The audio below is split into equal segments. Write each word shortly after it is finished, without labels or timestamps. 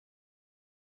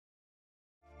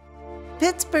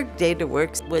Pittsburgh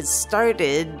DataWorks was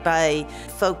started by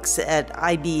folks at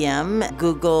IBM,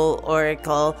 Google,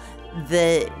 Oracle,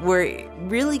 that were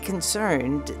really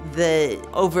concerned that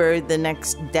over the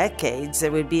next decades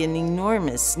there would be an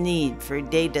enormous need for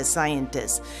data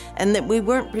scientists, and that we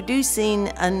weren't producing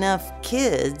enough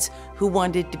kids who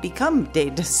wanted to become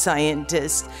data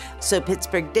scientists. So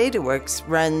Pittsburgh DataWorks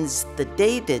runs the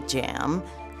DataJam,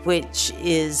 which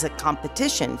is a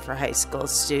competition for high school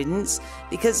students,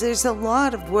 because there's a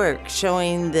lot of work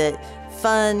showing that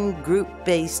fun,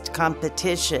 group-based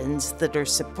competitions that are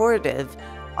supportive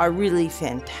are really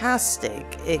fantastic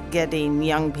at getting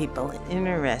young people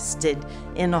interested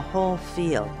in a whole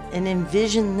field and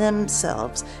envision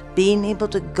themselves being able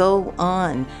to go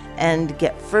on and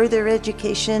get further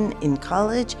education in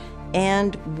college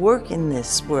and work in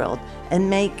this world and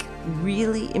make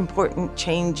really important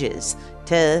changes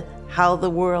to how the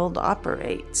world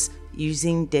operates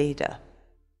using data.